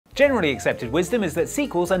Generally accepted wisdom is that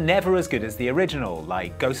sequels are never as good as the original,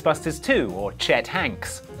 like Ghostbusters 2 or Chet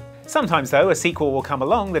Hanks. Sometimes though, a sequel will come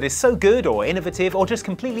along that is so good or innovative or just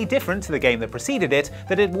completely different to the game that preceded it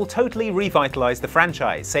that it will totally revitalise the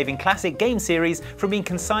franchise, saving classic game series from being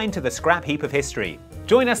consigned to the scrap heap of history.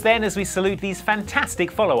 Join us then as we salute these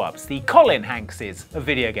fantastic follow-ups, the Colin Hankses of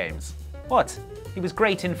video games. What? He was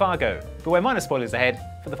great in Fargo, but we're minor spoilers ahead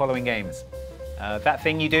for the following games. That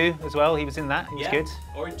Thing You Do as well, he was in that, he was good.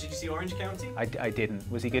 Did you see Orange County? I didn't.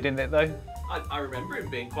 Was he good in it though? I remember him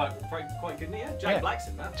being quite good in it, yeah. Jack Black's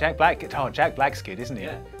in that. Jack Black's good, isn't he?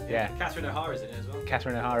 Yeah. Catherine O'Hara's in it as well.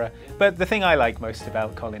 Catherine O'Hara. Yeah. But the thing I like most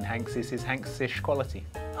about Colin Hanks is his Hanks-ish quality.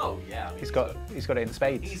 Oh yeah. I mean, he's got it in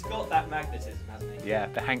spades. He's got that magnetism, hasn't he? Yeah,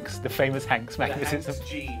 the famous Hanks magnetism. The Hanks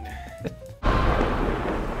gene.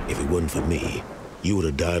 If it wasn't for me, you would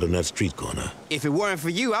have died on that street corner. If it weren't for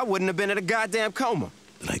you, I wouldn't have been in a goddamn coma.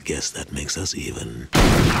 And I guess that makes us even.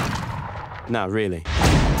 Not really.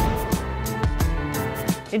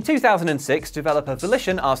 In 2006, developer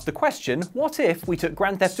Volition asked the question, what if we took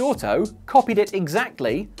Grand Theft Auto, copied it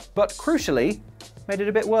exactly, but crucially, made it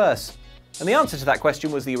a bit worse? And the answer to that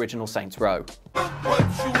question was the original Saints Row.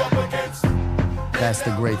 That's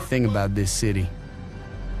the great thing about this city.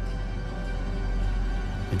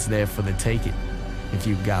 It's there for the taking, if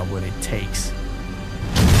you've got what it takes.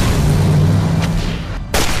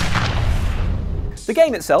 The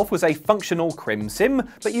game itself was a functional crim sim,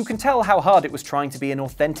 but you can tell how hard it was trying to be an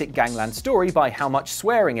authentic gangland story by how much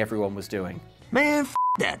swearing everyone was doing. Man, f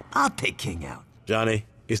that. I'll take King out. Johnny,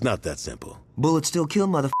 it's not that simple. Bullets still kill,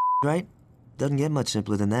 right? Doesn't get much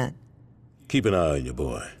simpler than that. Keep an eye on your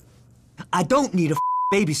boy. I don't need a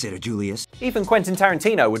babysitter, Julius. Even Quentin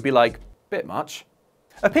Tarantino would be like, bit much.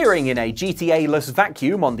 Appearing in a GTA-less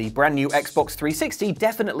vacuum on the brand new Xbox 360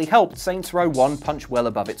 definitely helped Saints Row 1 punch well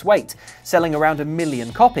above its weight, selling around 1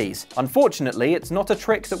 million copies. Unfortunately, it's not a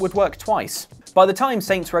trick that would work twice. By the time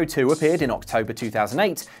Saints Row 2 appeared in October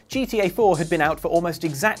 2008, GTA 4 had been out for almost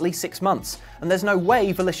exactly 6 months, and there's no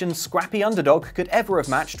way Volition's scrappy underdog could ever have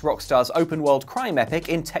matched Rockstar's open-world crime epic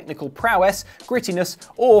in technical prowess, grittiness,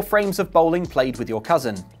 or frames of bowling played with your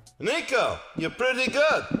cousin. Nico, you're pretty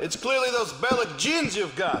good. It's clearly those Bellic genes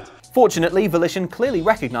you've got. Fortunately, Volition clearly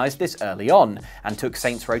recognised this early on, and took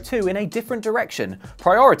Saints Row 2 in a different direction,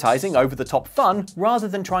 prioritising over-the-top fun rather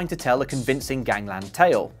than trying to tell a convincing gangland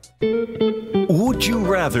tale. Would you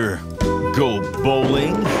rather go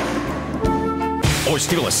bowling? Or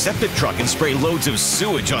steal a septic truck and spray loads of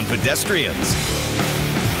sewage on pedestrians?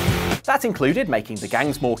 That included making the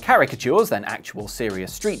gangs more caricatures than actual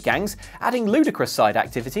serious street gangs, adding ludicrous side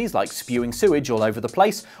activities like spewing sewage all over the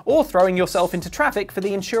place, or throwing yourself into traffic for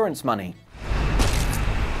the insurance money.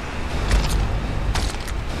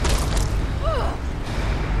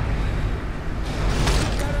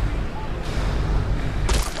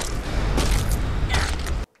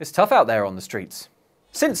 It's tough out there on the streets.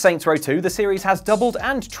 Since Saints Row 2, the series has doubled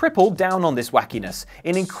and tripled down on this wackiness,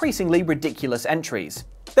 in increasingly ridiculous entries.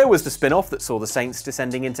 There was the spin-off that saw the Saints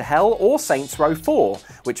descending into hell, or Saints Row 4,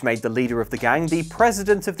 which made the leader of the gang the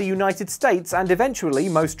President of the United States and eventually,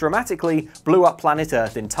 most dramatically, blew up planet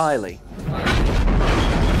Earth entirely.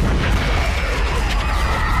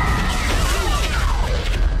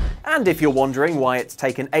 And if you're wondering why it's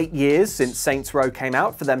taken 8 years since Saints Row came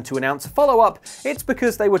out for them to announce a follow-up, it's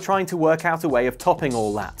because they were trying to work out a way of topping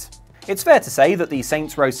all that. It's fair to say that the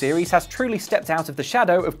Saints Row series has truly stepped out of the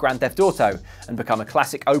shadow of Grand Theft Auto and become a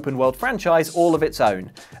classic open-world franchise all of its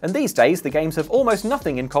own. And these days, the games have almost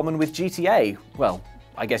nothing in common with GTA. Well,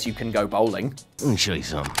 I guess you can go bowling. Let me show you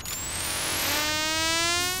something.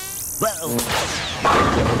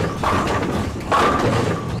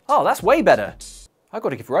 Oh, that's way better. I've got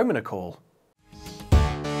to give Roman a call.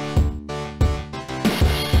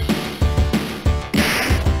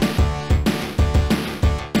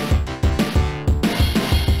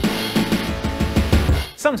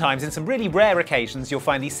 Sometimes, in some really rare occasions, you'll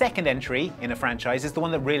find the second entry in a franchise is the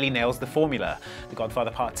one that really nails the formula. The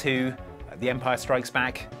Godfather Part 2, The Empire Strikes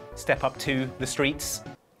Back, Step Up 2, The Streets.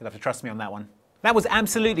 You'll have to trust me on that one. That was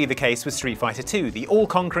absolutely the case with Street Fighter 2, the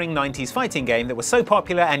all-conquering 90s fighting game that was so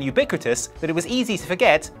popular and ubiquitous that it was easy to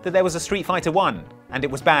forget that there was a Street Fighter 1, and it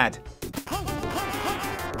was bad.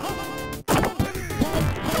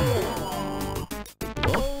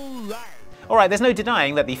 Alright, there's no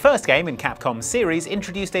denying that the first game in Capcom's series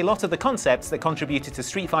introduced a lot of the concepts that contributed to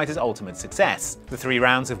Street Fighter's ultimate success. The 3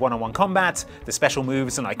 rounds of one-on-one combat, the special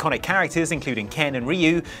moves and iconic characters including Ken and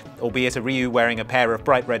Ryu, albeit a Ryu wearing a pair of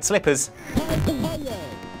bright red slippers.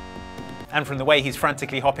 And from the way he's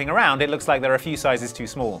frantically hopping around, it looks like they're a few sizes too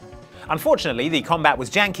small. Unfortunately, the combat was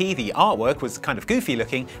janky, the artwork was kind of goofy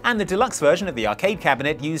looking, and the deluxe version of the arcade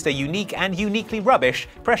cabinet used a unique and uniquely rubbish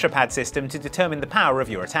pressure pad system to determine the power of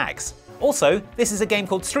your attacks. Also, this is a game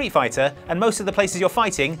called Street Fighter, and most of the places you're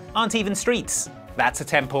fighting aren't even streets. That's a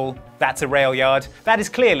temple, that's a rail yard, that is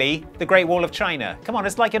clearly the Great Wall of China. Come on,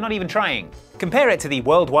 it's like you're not even trying. Compare it to the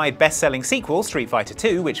worldwide best-selling sequel, Street Fighter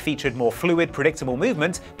 2, which featured more fluid, predictable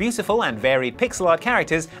movement, beautiful and varied pixel art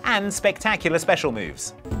characters, and spectacular special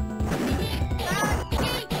moves.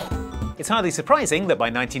 It's hardly surprising that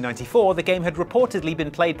by 1994 the game had reportedly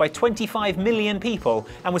been played by 25 million people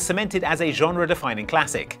and was cemented as a genre-defining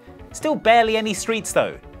classic. Still barely any streets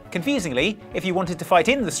though. Confusingly, if you wanted to fight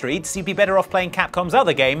in the streets, you'd be better off playing Capcom's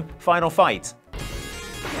other game, Final Fight.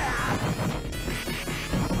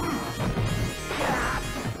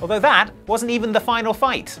 Although that wasn't even the final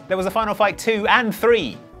fight. There was a Final Fight 2 and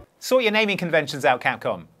 3. Sort your naming conventions out,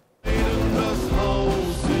 Capcom.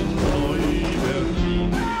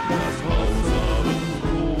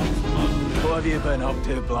 What have you been up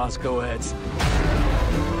to, Blazkowicz?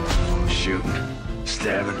 Shooting,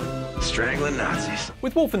 stabbing, strangling Nazis.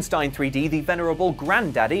 With Wolfenstein 3D the venerable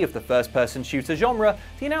granddaddy of the first-person shooter genre,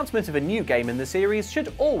 the announcement of a new game in the series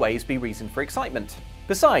should always be reason for excitement.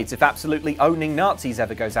 Besides, if absolutely owning Nazis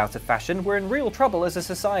ever goes out of fashion, we're in real trouble as a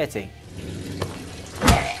society.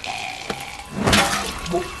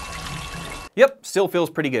 Yep, still feels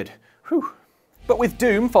pretty good. Whew. But with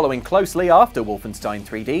Doom following closely after Wolfenstein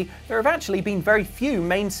 3D, there have actually been very few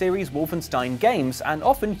main series Wolfenstein games, and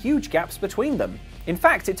often huge gaps between them. In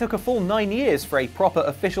fact, it took a full 9 years for a proper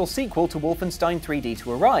official sequel to Wolfenstein 3D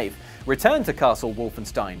to arrive, Return to Castle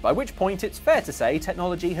Wolfenstein, by which point it's fair to say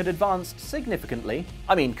technology had advanced significantly.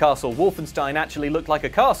 I mean, Castle Wolfenstein actually looked like a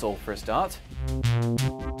castle, for a start.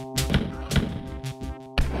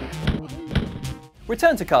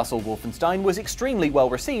 Return to Castle Wolfenstein was extremely well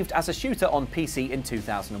received as a shooter on PC in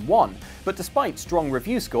 2001, but despite strong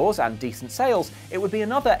review scores and decent sales, it would be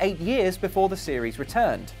another 8 years before the series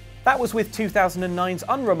returned. That was with 2009's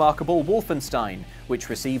unremarkable Wolfenstein, which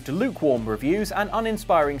received lukewarm reviews and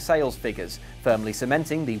uninspiring sales figures, firmly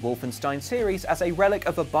cementing the Wolfenstein series as a relic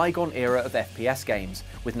of a bygone era of FPS games,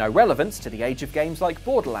 with no relevance to the age of games like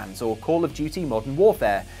Borderlands or Call of Duty Modern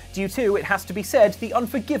Warfare, due to, it has to be said, the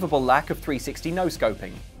unforgivable lack of 360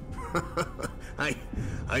 no-scoping.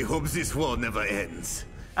 I hope this war never ends.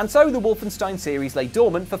 And so the Wolfenstein series lay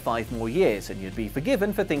dormant for 5 more years, and you'd be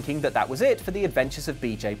forgiven for thinking that that was it for the adventures of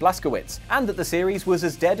BJ Blazkowicz, and that the series was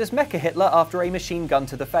as dead as Mecha Hitler after a machine gun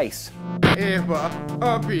to the face.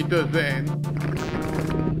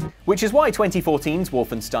 Which is why 2014's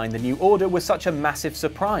Wolfenstein The New Order was such a massive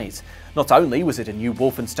surprise. Not only was it a new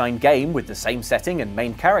Wolfenstein game with the same setting and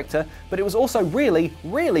main character, but it was also really,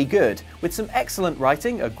 really good, with some excellent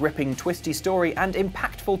writing, a gripping, twisty story, and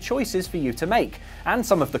impactful choices for you to make, and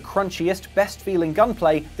some of the crunchiest, best-feeling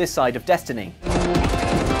gunplay this side of Destiny.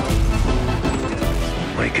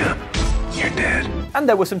 Wake up. You're dead. And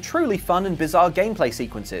there were some truly fun and bizarre gameplay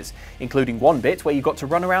sequences, including one bit where you got to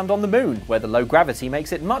run around on the moon, where the low gravity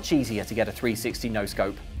makes it much easier to get a 360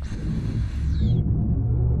 no-scope.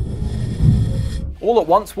 All at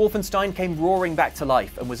once, Wolfenstein came roaring back to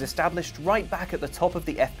life and was established right back at the top of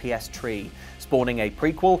the FPS tree, spawning a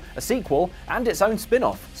prequel, a sequel, and its own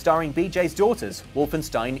spin-off, starring BJ's daughters,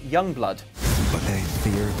 Wolfenstein Youngblood. But they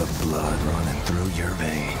fear the blood running through your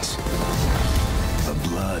veins. The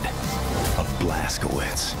blood of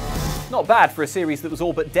Blazkowicz. Not bad for a series that was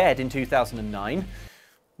all but dead in 2009.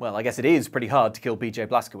 Well, I guess it is pretty hard to kill BJ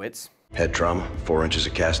Blazkowicz. Head trauma, 4 inches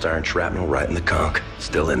of cast iron shrapnel right in the conch.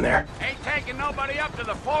 Still in there. Ain't taking nobody up to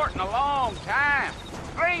the fort in a long time.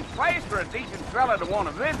 Strange place for a decent fella to want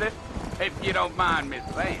to visit, if you don't mind me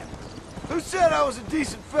saying. Who said I was a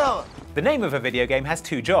decent fella? The name of a video game has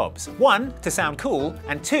 2 jobs. 1, to sound cool,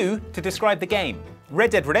 and 2, to describe the game.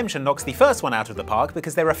 Red Dead Redemption knocks the first one out of the park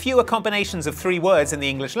because there are fewer combinations of 3 words in the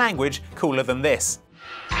English language cooler than this.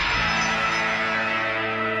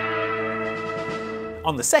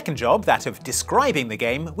 On the second job, that of describing the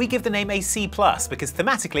game, we give the name a C+, because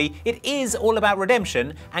thematically it is all about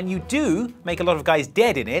redemption, and you do make a lot of guys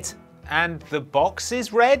dead in it, and the box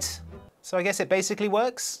is red, so I guess it basically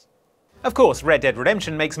works? Of course, Red Dead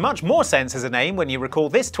Redemption makes much more sense as a name when you recall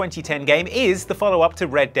this 2010 game is the follow-up to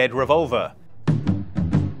Red Dead Revolver.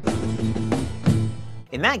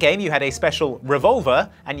 In that game, you had a special revolver,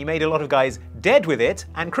 and you made a lot of guys dead with it,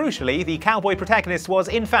 and crucially, the cowboy protagonist was,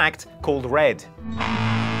 in fact, called Red.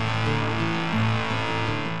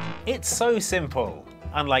 It's so simple,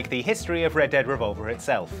 unlike the history of Red Dead Revolver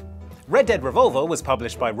itself. Red Dead Revolver was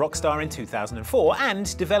published by Rockstar in 2004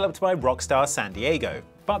 and developed by Rockstar San Diego.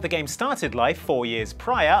 But the game started life 4 years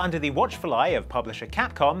prior under the watchful eye of publisher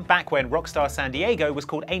Capcom, back when Rockstar San Diego was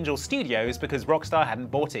called Angel Studios because Rockstar hadn't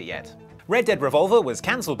bought it yet. Red Dead Revolver was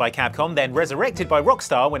cancelled by Capcom, then resurrected by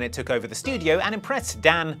Rockstar when it took over the studio and impressed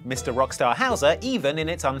Dan, Mr. Rockstar Hauser, even in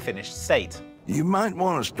its unfinished state. You might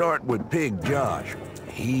want to start with Pig Josh.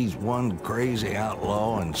 He's one crazy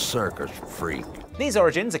outlaw and circus freak. These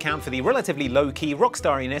origins account for the relatively low-key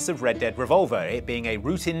rockstariness of Red Dead Revolver, it being a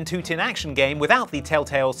rootin'-tootin' action game without the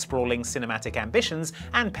telltale sprawling cinematic ambitions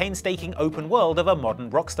and painstaking open world of a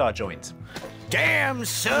modern Rockstar joint. Damn,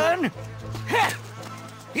 son!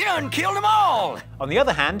 You done killed them all! On the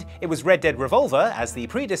other hand, it was Red Dead Revolver, as the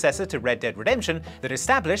predecessor to Red Dead Redemption, that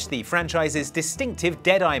established the franchise's distinctive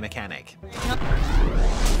Deadeye mechanic.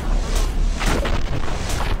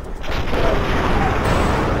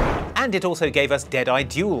 And it also gave us Deadeye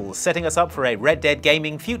duels, setting us up for a Red Dead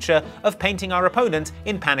gaming future of painting our opponent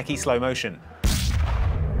in panicky slow motion.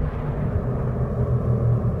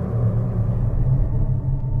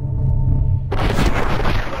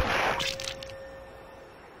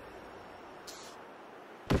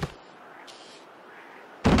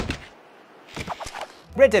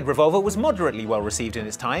 Red Dead Revolver was moderately well received in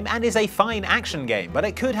its time and is a fine action game, but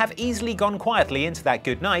it could have easily gone quietly into that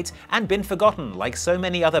good night and been forgotten like so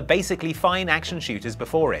many other basically fine action shooters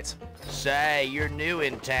before it. Say, you're new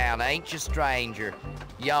in town, ain't you, stranger?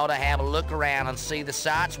 You ought to have a look around and see the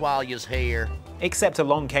sights while you's here. Except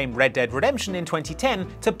along came Red Dead Redemption in 2010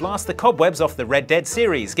 to blast the cobwebs off the Red Dead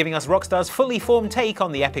series, giving us Rockstar's fully formed take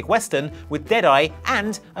on the epic western with Deadeye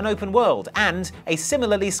and an open world, and a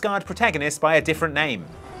similarly scarred protagonist by a different name.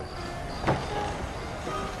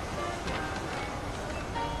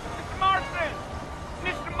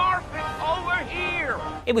 Mr. Marston, over here!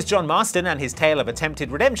 It was John Marston and his tale of attempted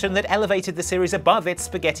redemption that elevated the series above its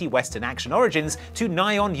spaghetti western action origins to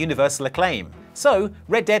nigh-on universal acclaim. So,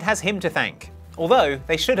 Red Dead has him to thank. Although,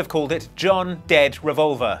 they should have called it John Dead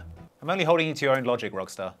Revolver. I'm only holding you to your own logic,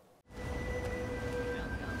 Rockstar.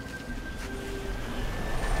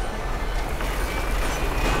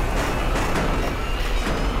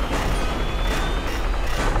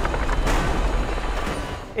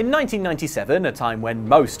 In 1997, a time when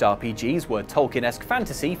most RPGs were Tolkien-esque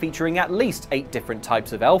fantasy featuring at least 8 different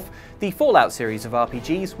types of elf, the Fallout series of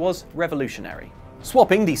RPGs was revolutionary.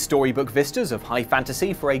 Swapping the storybook vistas of high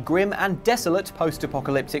fantasy for a grim and desolate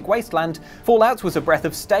post-apocalyptic wasteland, Fallout was a breath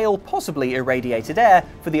of stale, possibly irradiated air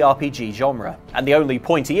for the RPG genre. And the only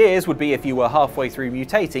pointy ears would be if you were halfway through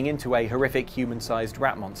mutating into a horrific human-sized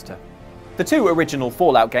rat monster. The 2 original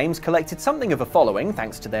Fallout games collected something of a following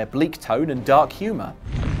thanks to their bleak tone and dark humour.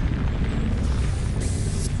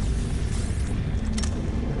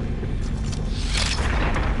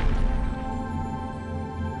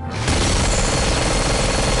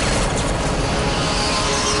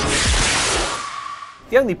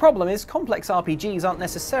 The only problem is complex RPGs aren't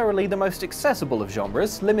necessarily the most accessible of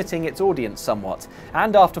genres, limiting its audience somewhat.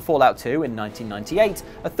 And after Fallout 2 in 1998,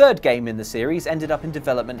 a third game in the series ended up in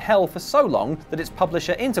development hell for so long that its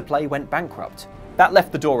publisher Interplay went bankrupt. That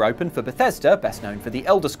left the door open for Bethesda, best known for the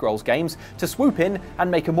Elder Scrolls games, to swoop in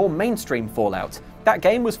and make a more mainstream Fallout. That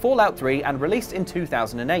game was Fallout 3 and released in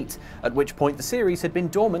 2008, at which point the series had been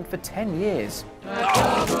dormant for 10 years.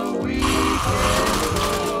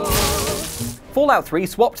 Fallout 3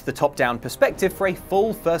 swapped the top-down perspective for a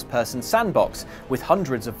full first-person sandbox, with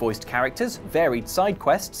hundreds of voiced characters, varied side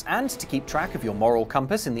quests, and, to keep track of your moral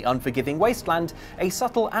compass in the unforgiving wasteland, a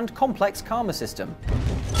subtle and complex karma system.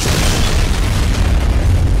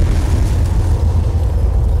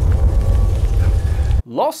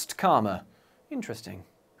 Lost karma. Interesting.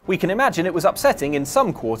 We can imagine it was upsetting in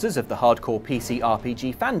some quarters of the hardcore PC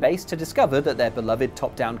RPG fanbase to discover that their beloved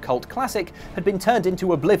top-down cult classic had been turned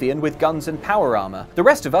into oblivion with guns and power armor. The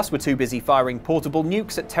rest of us were too busy firing portable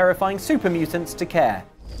nukes at terrifying super mutants to care.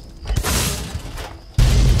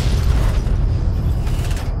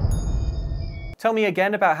 Tell me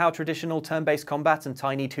again about how traditional turn-based combat and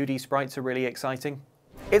tiny 2D sprites are really exciting.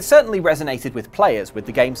 It certainly resonated with players, with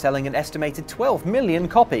the game selling an estimated 12 million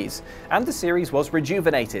copies, and the series was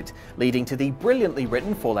rejuvenated, leading to the brilliantly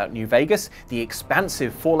written Fallout New Vegas, the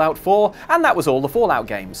expansive Fallout 4, and that was all the Fallout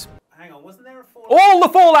games. Hang on, wasn't there a Fallout? All the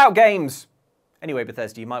Fallout games! Anyway,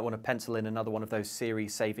 Bethesda, you might want to pencil in another one of those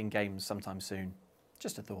series-saving games sometime soon.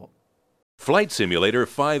 Just a thought. Flight Simulator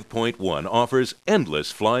 5.1 offers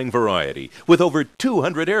endless flying variety with over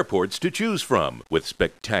 200 airports to choose from, with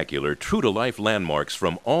spectacular true-to-life landmarks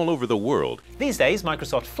from all over the world. These days,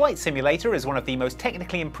 Microsoft Flight Simulator is one of the most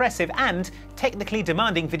technically impressive and technically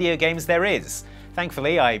demanding video games there is.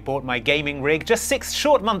 Thankfully, I bought my gaming rig just 6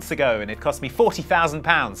 short months ago and it cost me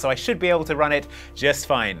 £40,000, so I should be able to run it just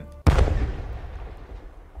fine.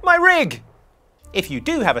 My rig! If you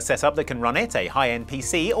do have a setup that can run it, a high-end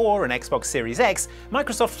PC or an Xbox Series X,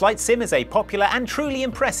 Microsoft Flight Sim is a popular and truly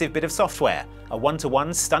impressive bit of software. A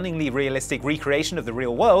one-to-one, stunningly realistic recreation of the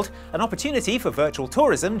real world, an opportunity for virtual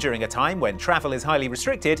tourism during a time when travel is highly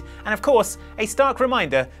restricted, and of course, a stark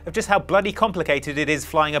reminder of just how bloody complicated it is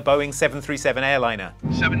flying a Boeing 737 airliner.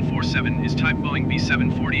 747 is type Boeing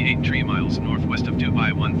B748, 3 miles northwest of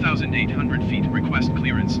Dubai, 1,800 feet. Request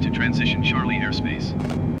clearance to transition Charlie airspace.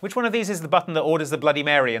 Which one of these is the button that orders the Bloody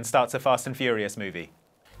Mary and starts a Fast and Furious movie?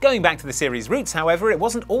 Going back to the series' roots, however, it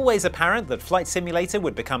wasn't always apparent that Flight Simulator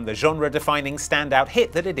would become the genre-defining standout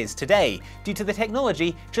hit that it is today, due to the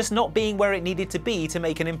technology just not being where it needed to be to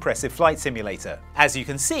make an impressive flight simulator. As you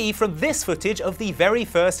can see from this footage of the very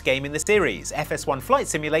first game in the series, FS1 Flight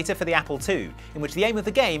Simulator for the Apple II, in which the aim of the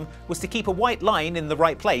game was to keep a white line in the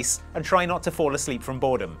right place and try not to fall asleep from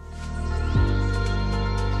boredom.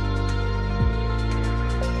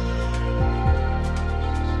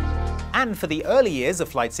 And for the early years of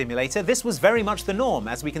Flight Simulator, this was very much the norm,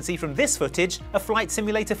 as we can see from this footage of Flight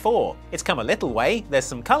Simulator 4. It's come a little way, there's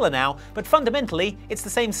some colour now, but fundamentally, it's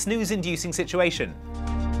the same snooze-inducing situation.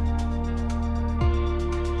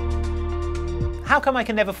 How come I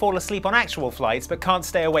can never fall asleep on actual flights, but can't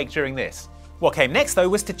stay awake during this? What came next, though,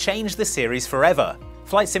 was to change the series forever.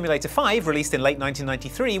 Flight Simulator 5, released in late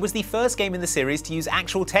 1993, was the first game in the series to use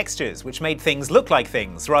actual textures, which made things look like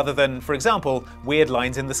things, rather than, for example, weird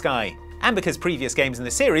lines in the sky. And because previous games in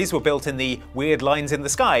the series were built in the Weird Lines in the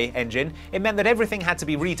Sky engine, it meant that everything had to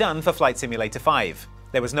be redone for Flight Simulator 5.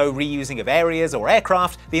 There was no reusing of areas or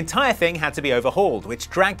aircraft, the entire thing had to be overhauled,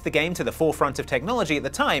 which dragged the game to the forefront of technology at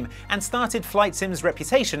the time and started Flight Sim's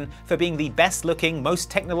reputation for being the best-looking,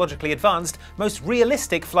 most technologically advanced, most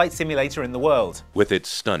realistic flight simulator in the world. With its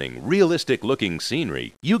stunning, realistic-looking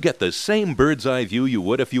scenery, you get the same bird's-eye view you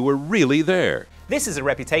would if you were really there. This is a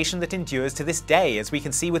reputation that endures to this day, as we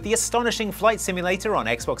can see with the astonishing Flight Simulator on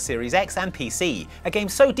Xbox Series X and PC, a game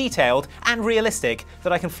so detailed and realistic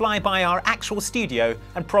that I can fly by our actual studio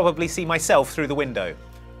and probably see myself through the window.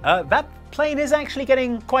 That plane is actually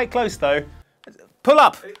getting quite close though. Pull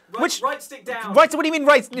up! Right stick down! Right, what do you mean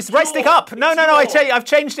right? It's right stick up! No, I've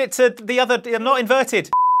changed it to the other, I'm not inverted.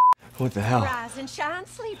 What the hell? Rise and shine,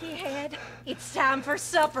 sleepyhead. It's time for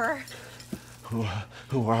supper.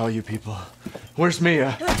 Who are all you people? Where's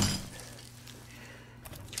Mia?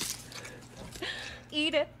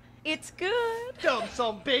 Eat it. It's good. Dumb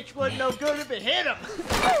son bitch wasn't no good if it hit him.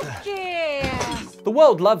 Yeah. The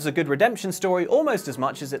world loves a good redemption story almost as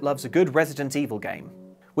much as it loves a good Resident Evil game.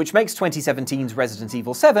 Which makes 2017's Resident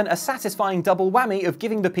Evil 7 a satisfying double whammy of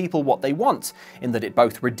giving the people what they want, in that it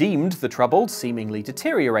both redeemed the troubled, seemingly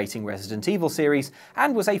deteriorating Resident Evil series,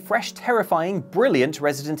 and was a fresh, terrifying, brilliant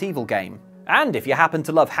Resident Evil game. And if you happen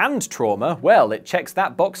to love hand trauma, well, it checks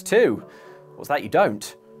that box too. What's that you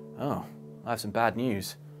don't? Oh, I have some bad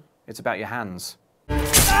news. It's about your hands.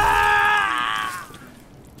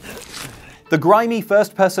 The grimy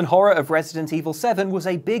first-person horror of Resident Evil 7 was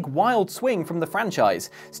a big, wild swing from the franchise,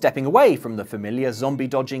 stepping away from the familiar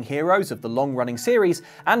zombie-dodging heroes of the long-running series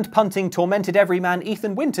and punting tormented everyman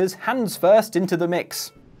Ethan Winters hands first into the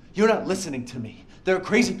mix. You're not listening to me. There are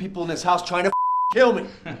crazy people in this house trying to kill me.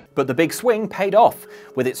 But the big swing paid off.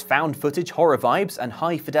 With its found footage horror vibes and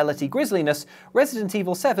high-fidelity grisliness, Resident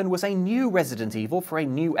Evil 7 was a new Resident Evil for a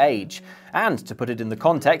new age. And to put it in the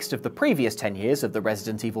context of the previous 10 years of the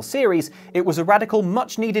Resident Evil series, it was a radical,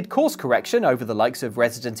 much-needed course correction over the likes of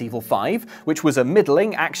Resident Evil 5, which was a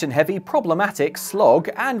middling, action-heavy, problematic slog,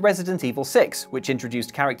 and Resident Evil 6, which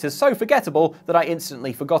introduced characters so forgettable that I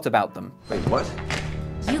instantly forgot about them. Wait, what?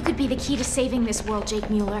 You could be the key to saving this world, Jake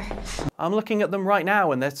Mueller. I'm looking at them right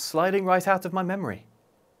now and they're sliding right out of my memory.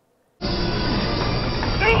 No!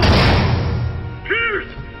 Pierce!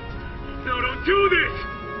 No, don't do this!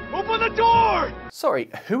 Open the door!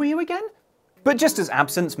 Sorry, who are you again? But just as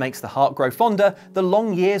absence makes the heart grow fonder, the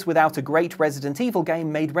long years without a great Resident Evil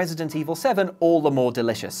game made Resident Evil 7 all the more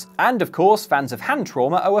delicious. And of course, fans of hand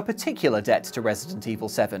trauma owe a particular debt to Resident Evil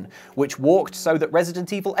 7, which walked so that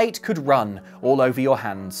Resident Evil 8 could run all over your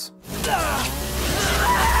hands.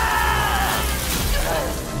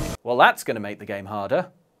 Well, that's going to make the game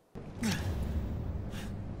harder.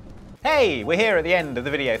 Hey, we're here at the end of the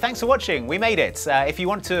video. Thanks for watching. We made it. If you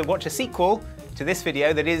want to watch a sequel to this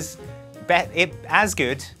video that is as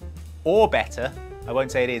good or better, I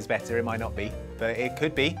won't say it is better, it might not be, but it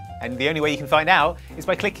could be. And the only way you can find out is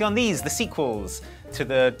by clicking on these, the sequels to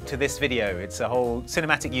this video. It's a whole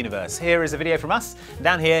cinematic universe. Here is a video from us, and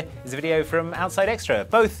down here is a video from Outside Extra.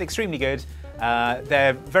 Both extremely good.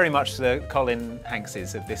 They're very much the Colin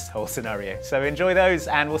Hankses of this whole scenario. So enjoy those,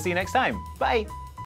 and we'll see you next time. Bye.